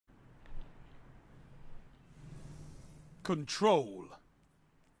Control.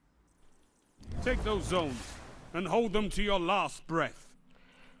 Take those zones and hold them to your last breath.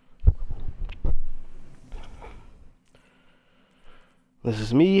 This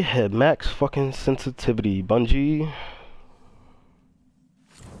is me at max fucking sensitivity, Bungie.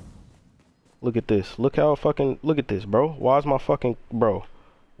 Look at this. Look how fucking, look at this, bro. Why is my fucking, bro?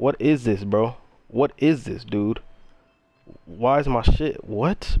 What is this, bro? What is this, dude? Why is my shit,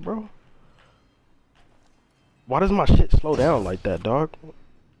 what, bro? Why does my shit slow down like that, dog?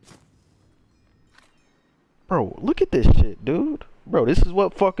 Bro, look at this shit, dude. Bro, this is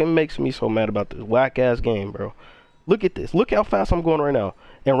what fucking makes me so mad about this whack ass game, bro. Look at this. Look how fast I'm going right now.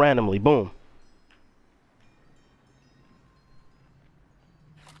 And randomly, boom.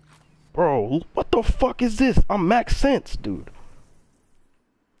 Bro, what the fuck is this? I'm max sense, dude.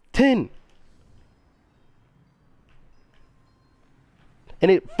 10.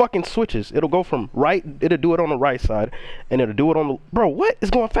 And it fucking switches. It'll go from right, it'll do it on the right side, and it'll do it on the, bro, what?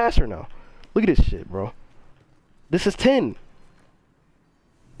 It's going faster now. Look at this shit, bro. This is 10.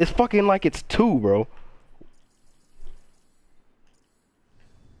 It's fucking like it's 2, bro.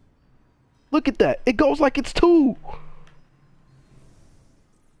 Look at that. It goes like it's 2.